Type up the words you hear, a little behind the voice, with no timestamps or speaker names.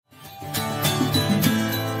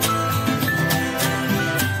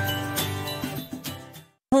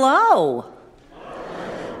hello.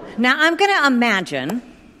 Now, I'm going to imagine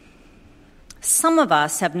some of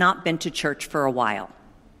us have not been to church for a while.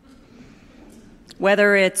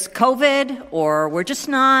 Whether it's COVID or we're just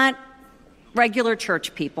not regular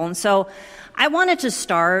church people. And so I wanted to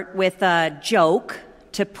start with a joke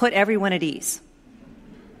to put everyone at ease.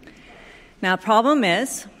 Now, the problem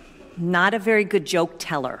is, not a very good joke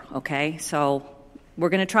teller, okay? So we're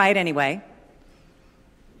going to try it anyway.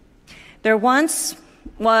 There once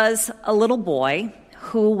was a little boy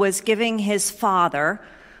who was giving his father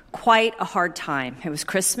quite a hard time. It was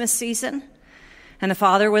Christmas season, and the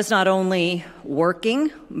father was not only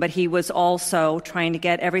working, but he was also trying to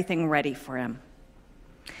get everything ready for him.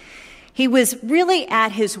 He was really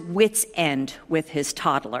at his wit's end with his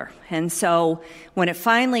toddler, and so when it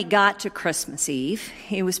finally got to Christmas Eve,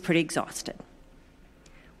 he was pretty exhausted.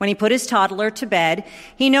 When he put his toddler to bed,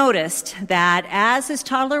 he noticed that as his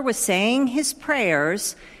toddler was saying his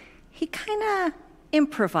prayers, he kind of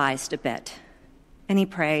improvised a bit. And he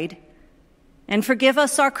prayed, "And forgive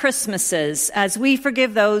us our Christmases as we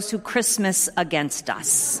forgive those who Christmas against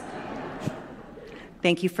us."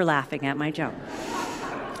 Thank you for laughing at my joke.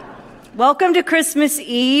 Welcome to Christmas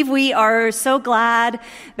Eve. We are so glad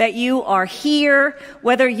that you are here,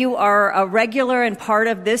 whether you are a regular and part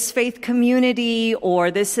of this faith community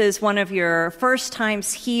or this is one of your first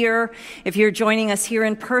times here. If you're joining us here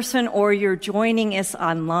in person or you're joining us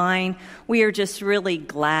online, we are just really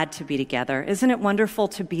glad to be together. Isn't it wonderful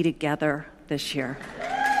to be together this year?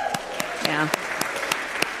 Yeah.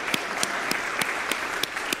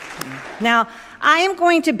 Now, I am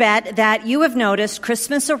going to bet that you have noticed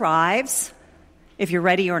Christmas arrives if you're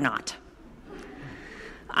ready or not.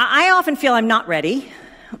 I often feel I'm not ready,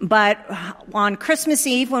 but on Christmas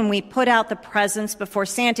Eve, when we put out the presents before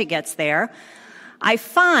Santa gets there, I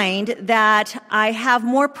find that I have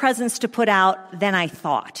more presents to put out than I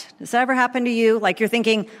thought. Does that ever happen to you? Like you're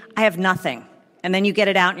thinking, I have nothing. And then you get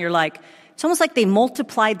it out and you're like, it's almost like they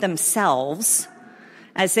multiplied themselves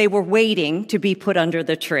as they were waiting to be put under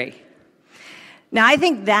the tree. Now, I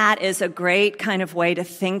think that is a great kind of way to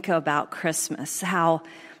think about Christmas, how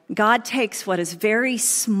God takes what is very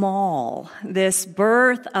small, this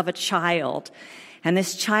birth of a child, and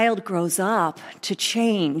this child grows up to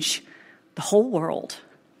change the whole world.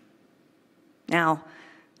 Now,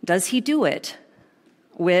 does he do it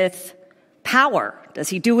with power? Does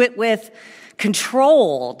he do it with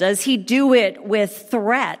control? Does he do it with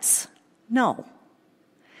threats? No.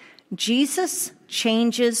 Jesus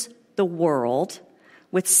changes the world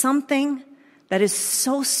with something that is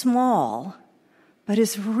so small, but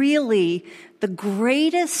is really the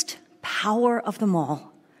greatest power of them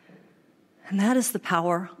all. And that is the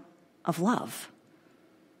power of love.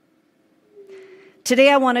 Today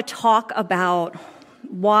I want to talk about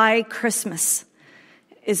why Christmas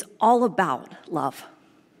is all about love.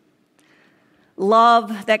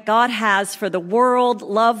 Love that God has for the world,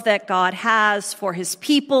 love that God has for his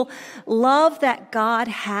people, love that God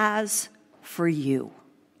has for you.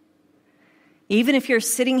 Even if you're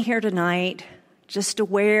sitting here tonight just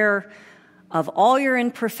aware of all your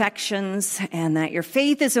imperfections and that your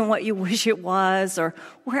faith isn't what you wish it was, or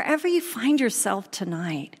wherever you find yourself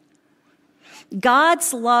tonight,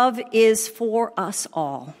 God's love is for us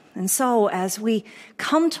all. And so as we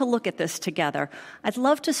come to look at this together, I'd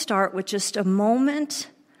love to start with just a moment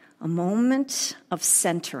of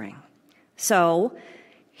centering. So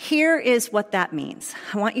here is what that means.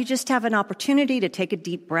 I want you just to have an opportunity to take a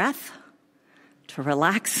deep breath, to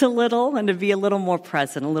relax a little, and to be a little more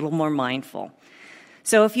present, a little more mindful.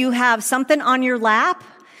 So if you have something on your lap,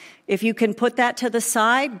 if you can put that to the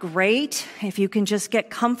side, great. If you can just get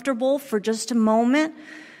comfortable for just a moment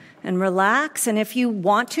and relax. And if you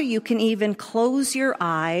want to, you can even close your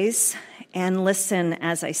eyes and listen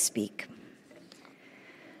as I speak.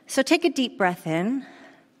 So take a deep breath in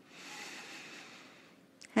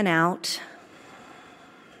and out.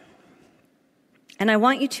 And I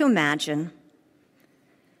want you to imagine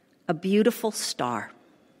a beautiful star.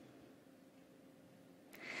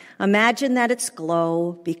 Imagine that its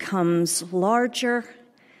glow becomes larger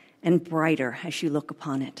and brighter as you look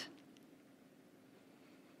upon it.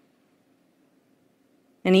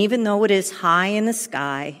 And even though it is high in the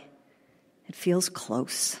sky, it feels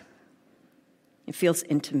close. It feels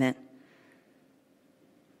intimate.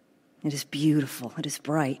 It is beautiful. It is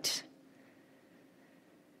bright.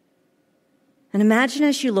 And imagine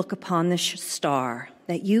as you look upon this star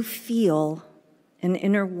that you feel an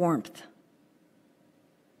inner warmth.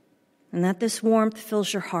 And that this warmth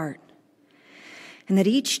fills your heart. And that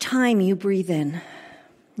each time you breathe in,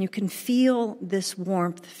 you can feel this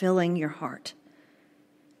warmth filling your heart.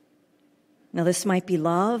 Now, this might be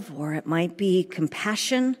love, or it might be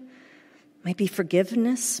compassion, might be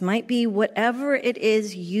forgiveness, might be whatever it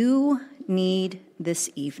is you need this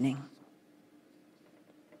evening.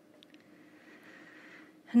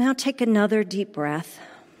 And now take another deep breath,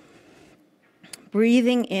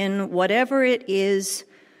 breathing in whatever it is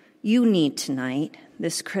you need tonight,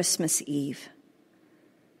 this Christmas Eve,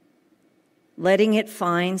 letting it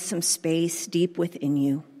find some space deep within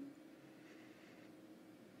you.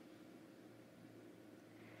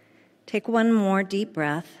 Take one more deep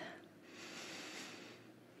breath.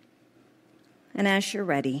 And as you're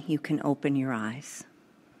ready, you can open your eyes.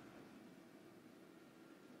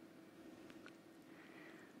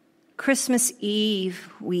 Christmas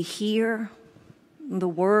Eve, we hear the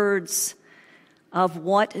words of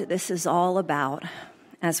what this is all about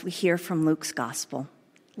as we hear from Luke's gospel.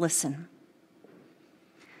 Listen.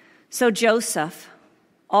 So Joseph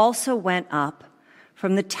also went up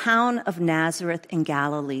from the town of Nazareth in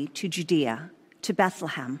Galilee to Judea, to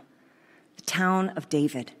Bethlehem, the town of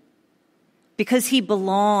David, because he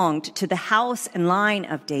belonged to the house and line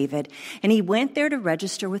of David, and he went there to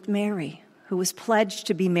register with Mary, who was pledged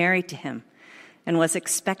to be married to him and was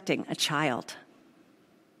expecting a child.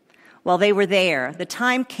 While they were there, the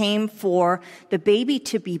time came for the baby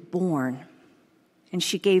to be born, and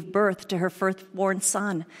she gave birth to her firstborn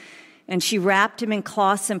son. And she wrapped him in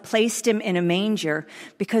cloths and placed him in a manger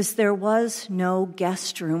because there was no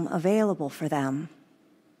guest room available for them.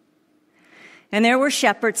 And there were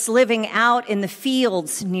shepherds living out in the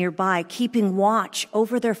fields nearby, keeping watch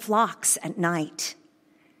over their flocks at night.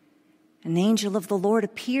 An angel of the Lord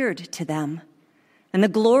appeared to them, and the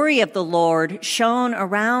glory of the Lord shone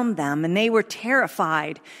around them, and they were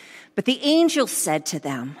terrified. But the angel said to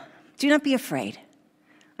them, "Do not be afraid.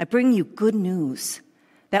 I bring you good news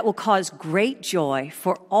that will cause great joy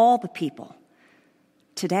for all the people.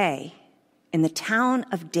 Today, in the town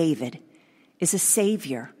of David, is a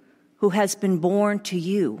Savior who has been born to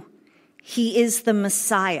you. He is the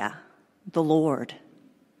Messiah, the Lord.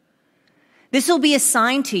 This will be a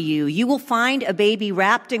sign to you. You will find a baby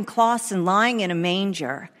wrapped in cloths and lying in a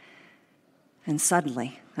manger." And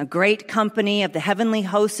suddenly, a great company of the heavenly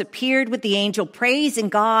hosts appeared with the angel, praising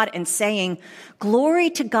God and saying, "Glory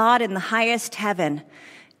to God in the highest heaven,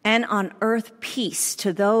 and on earth peace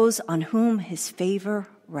to those on whom his favor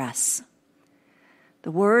rests." The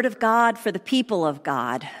word of God for the people of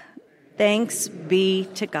God. Thanks be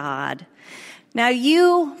to God. Now,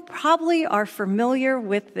 you probably are familiar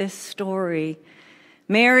with this story.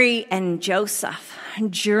 Mary and Joseph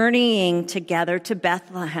journeying together to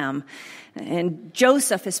Bethlehem. And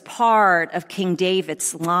Joseph is part of King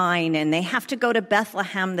David's line, and they have to go to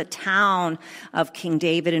Bethlehem, the town of King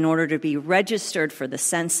David, in order to be registered for the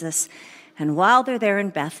census. And while they're there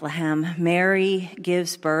in Bethlehem, Mary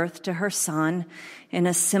gives birth to her son in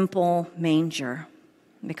a simple manger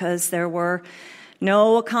because there were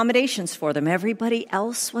no accommodations for them. Everybody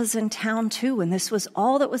else was in town too, and this was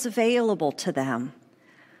all that was available to them.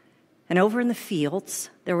 And over in the fields,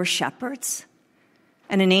 there were shepherds.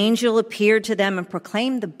 And an angel appeared to them and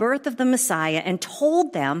proclaimed the birth of the Messiah and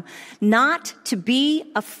told them not to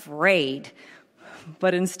be afraid,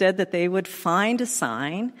 but instead that they would find a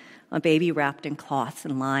sign, a baby wrapped in cloths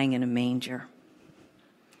and lying in a manger.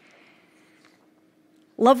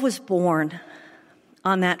 Love was born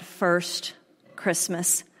on that first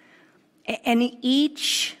Christmas, and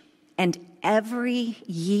each and every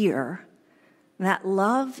year that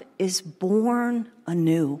love is born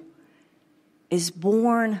anew, is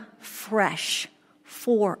born fresh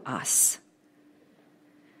for us.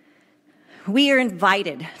 We are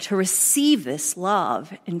invited to receive this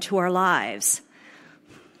love into our lives.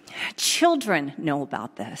 Children know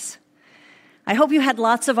about this. I hope you had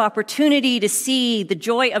lots of opportunity to see the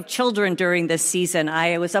joy of children during this season.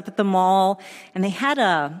 I was up at the mall, and they had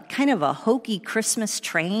a kind of a hokey Christmas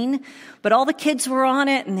train, but all the kids were on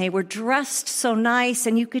it, and they were dressed so nice,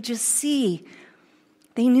 and you could just see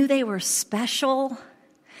they knew they were special.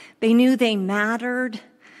 They knew they mattered.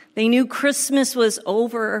 They knew Christmas was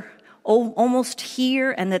almost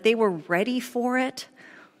here, and that they were ready for it.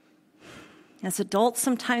 As adults,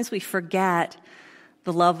 sometimes we forget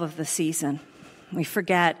the love of the season. We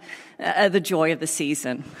forget the joy of the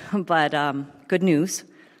season. But good news,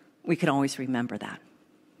 we can always remember that.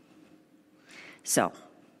 So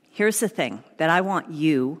here's the thing that I want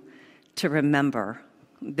you to remember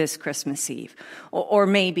this Christmas Eve. Or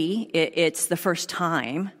maybe it's the first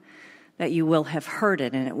time that you will have heard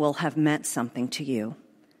it and it will have meant something to you.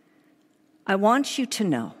 I want you to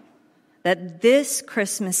know that this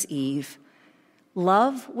Christmas Eve,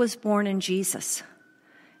 love was born in Jesus,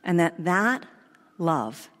 and that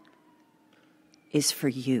love is for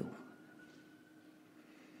you.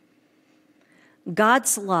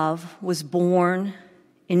 God's love was born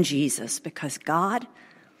in Jesus because God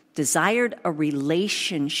desired a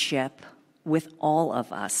relationship with all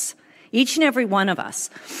of us, each and every one of us.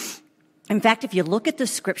 In fact, if you look at the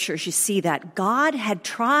scriptures, you see that God had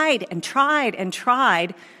tried and tried and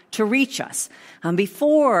tried to reach us.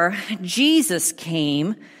 Before Jesus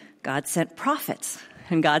came, God sent prophets,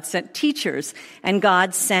 and God sent teachers, and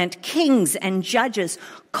God sent kings and judges,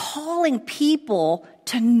 calling people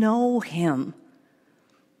to know him.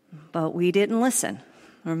 But we didn't listen,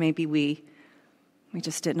 or maybe we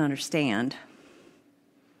just didn't understand.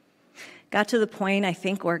 Got to the point, I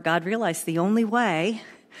think, where God realized the only way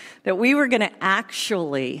that we were going to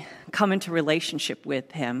actually come into relationship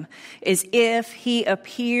with him is if he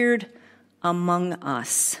appeared among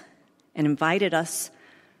us and invited us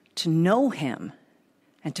to know him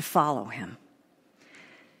and to follow him.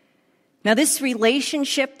 Now, this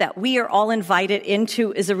relationship that we are all invited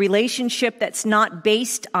into is a relationship that's not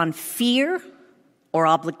based on fear or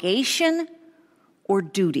obligation or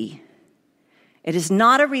duty. It is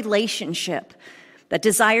not a relationship that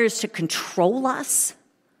desires to control us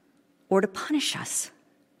or to punish us.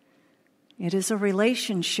 It is a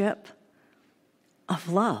relationship of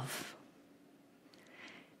love.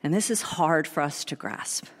 And this is hard for us to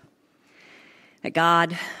grasp. That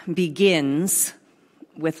God begins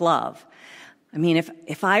with love. I mean,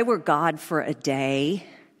 if I were God for a day,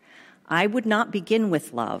 I would not begin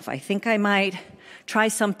with love. I think I might try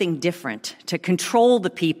something different to control the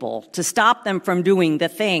people, to stop them from doing the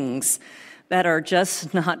things that are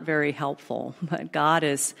just not very helpful. But God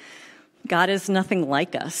is nothing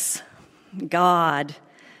like us. God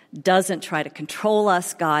doesn't try to control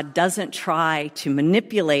us. God doesn't try to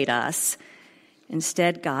manipulate us.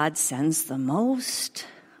 Instead, God sends the most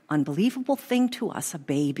unbelievable thing to us, a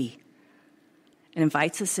baby, and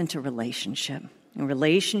invites us into relationship. A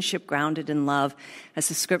relationship grounded in love, as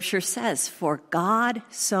the scripture says, for God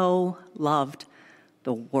so loved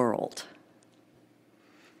the world.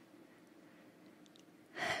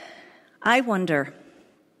 I wonder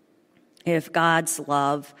if God's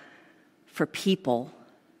love for people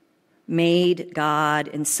made God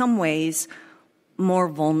in some ways more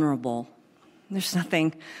vulnerable. There's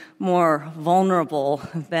nothing more vulnerable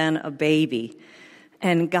than a baby.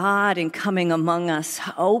 And God, in coming among us,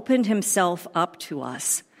 opened himself up to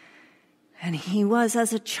us. And he was,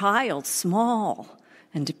 as a child, small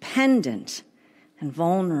and dependent and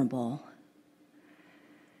vulnerable.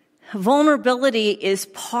 Vulnerability is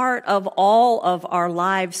part of all of our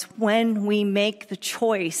lives when we make the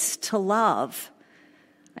choice to love.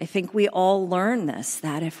 I think we all learn this,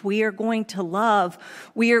 that if we are going to love,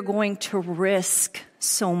 we are going to risk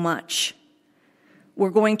so much. We're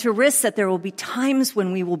going to risk that there will be times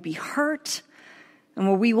when we will be hurt and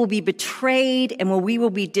where we will be betrayed and where we will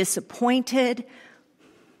be disappointed.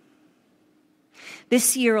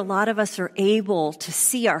 This year, a lot of us are able to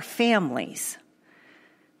see our families.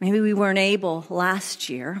 Maybe we weren't able last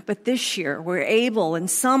year, but this year we're able in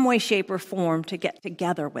some way, shape, or form to get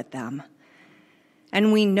together with them.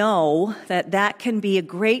 And we know that that can be a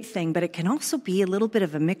great thing, but it can also be a little bit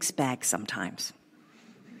of a mixed bag sometimes.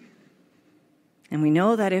 And we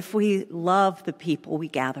know that if we love the people we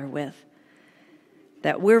gather with,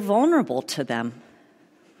 that we're vulnerable to them,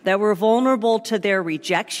 that we're vulnerable to their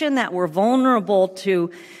rejection, that we're vulnerable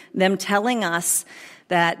to them telling us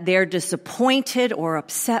that they're disappointed or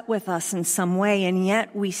upset with us in some way, and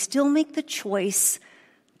yet we still make the choice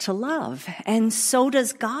to love. And so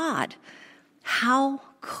does God. How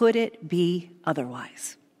could it be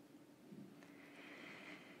otherwise?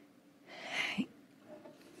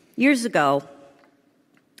 Years ago,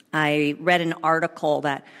 I read an article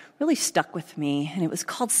that really stuck with me, and it was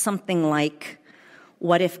called something like,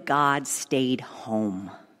 "What if God Stayed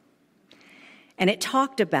Home?" And it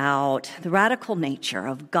talked about the radical nature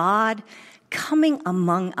of God coming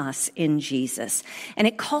among us in Jesus. And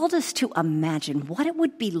it called us to imagine what it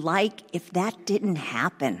would be like if that didn't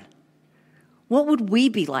happen. What would we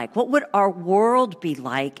be like? What would our world be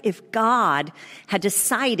like if God had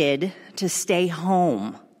decided to stay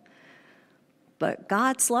home? But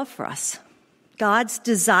God's love for us, God's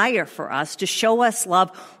desire for us to show us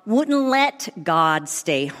love, wouldn't let God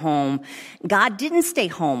stay home. God didn't stay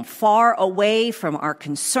home, far away from our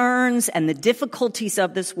concerns and the difficulties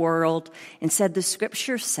of this world. Instead, the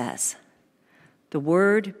scripture says, the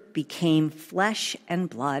Word became flesh and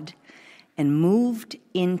blood and moved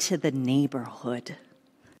into the neighborhood.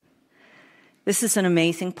 This is an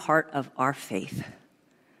amazing part of our faith,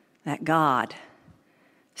 that God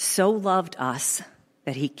so loved us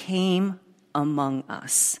that he came among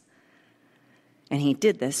us. And he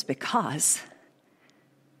did this because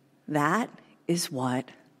that is what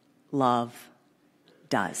love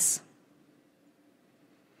does.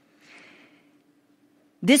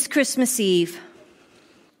 This Christmas Eve,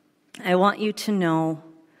 I want you to know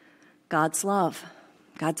God's love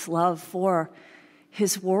for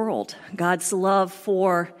his world, God's love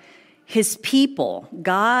for his people,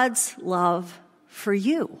 God's love for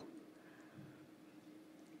you.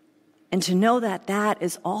 And to know that that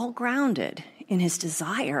is all grounded in his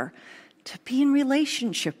desire to be in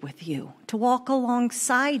relationship with you, to walk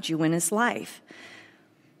alongside you in his life.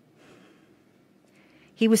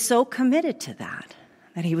 He was so committed to that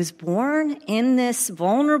he was born in this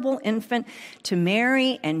vulnerable infant to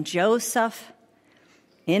Mary and Joseph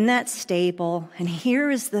in that stable. And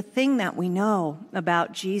here is the thing that we know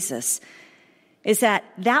about Jesus, is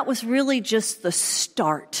that was really just the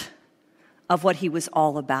start of what he was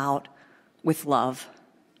all about with love.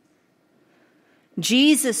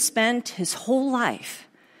 Jesus spent his whole life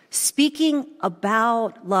speaking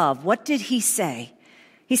about love. What did he say?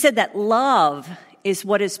 He said that love is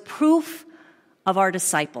what is proof of our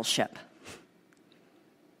discipleship.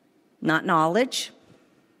 Not knowledge,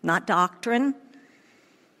 not doctrine.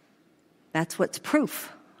 That's what's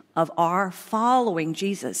proof of our following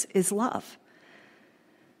Jesus is love.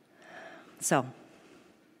 So,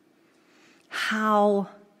 how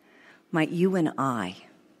might you and I,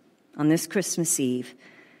 on this Christmas Eve,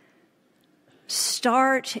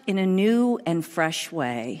 start in a new and fresh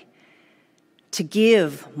way to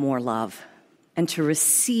give more love and to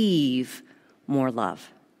receive more love?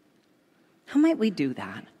 How might we do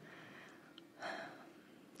that?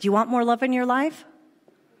 Do you want more love in your life?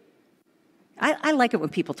 I like it when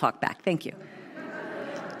people talk back. Thank you.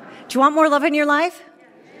 Do you want more love in your life?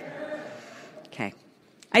 Okay.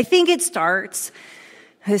 I think it starts,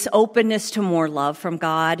 this openness to more love from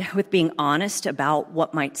God, with being honest about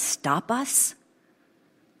what might stop us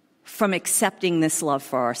from accepting this love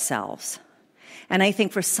for ourselves. And I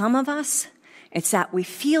think for some of us, it's that we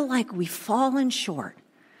feel like we've fallen short.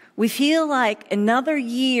 We feel like another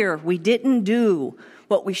year we didn't do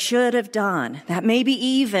what we should have done, that maybe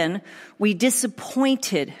even we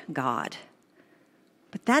disappointed God.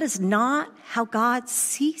 But that is not how God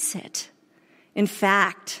sees it. In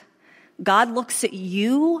fact, God looks at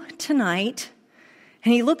you tonight,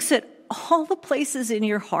 and he looks at all the places in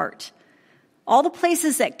your heart, all the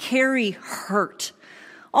places that carry hurt,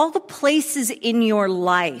 all the places in your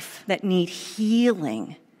life that need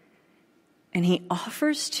healing. And he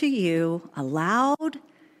offers to you a loud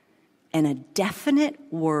and a definite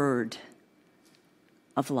word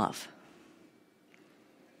of love.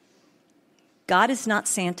 God is not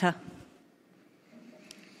Santa.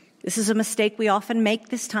 This is a mistake we often make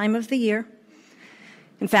this time of the year.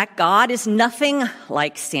 In fact, God is nothing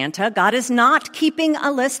like Santa. God is not keeping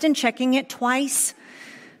a list and checking it twice.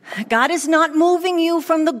 God is not moving you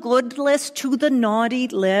from the good list to the naughty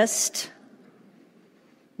list.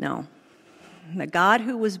 No. The God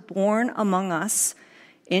who was born among us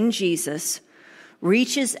in Jesus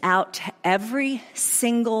reaches out to every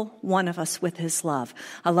single one of us with his love.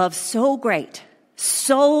 A love so great,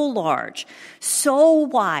 so large, so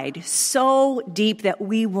wide, so deep that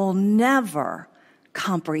we will never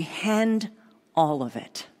comprehend all of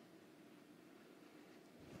it.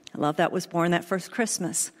 A love that was born that first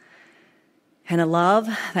Christmas. And a love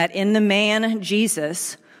that in the man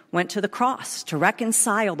Jesus went to the cross to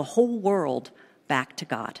reconcile the whole world back to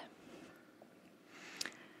God.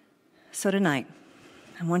 So tonight,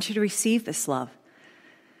 I want you to receive this love.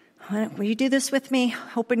 Will you do this with me?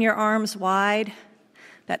 Open your arms wide.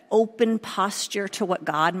 That open posture to what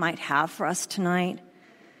God might have for us tonight.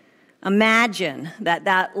 Imagine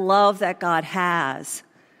that love that God has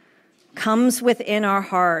comes within our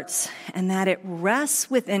hearts and that it rests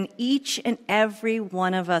within each and every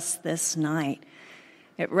one of us this night.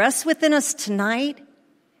 It rests within us tonight,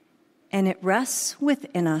 and it rests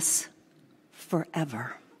within us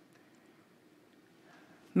forever.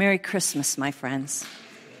 Merry Christmas, my friends.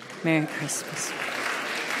 Merry Christmas.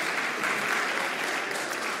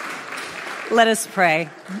 Let us pray.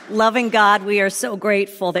 Loving God, we are so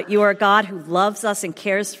grateful that you are a God who loves us and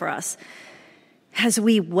cares for us. As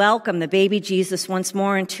we welcome the baby Jesus once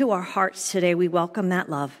more into our hearts today, we welcome that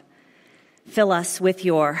love. Fill us with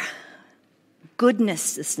your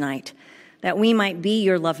goodness this night, that we might be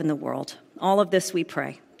your love in the world. All of this we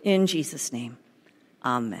pray in Jesus' name.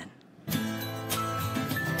 Amen.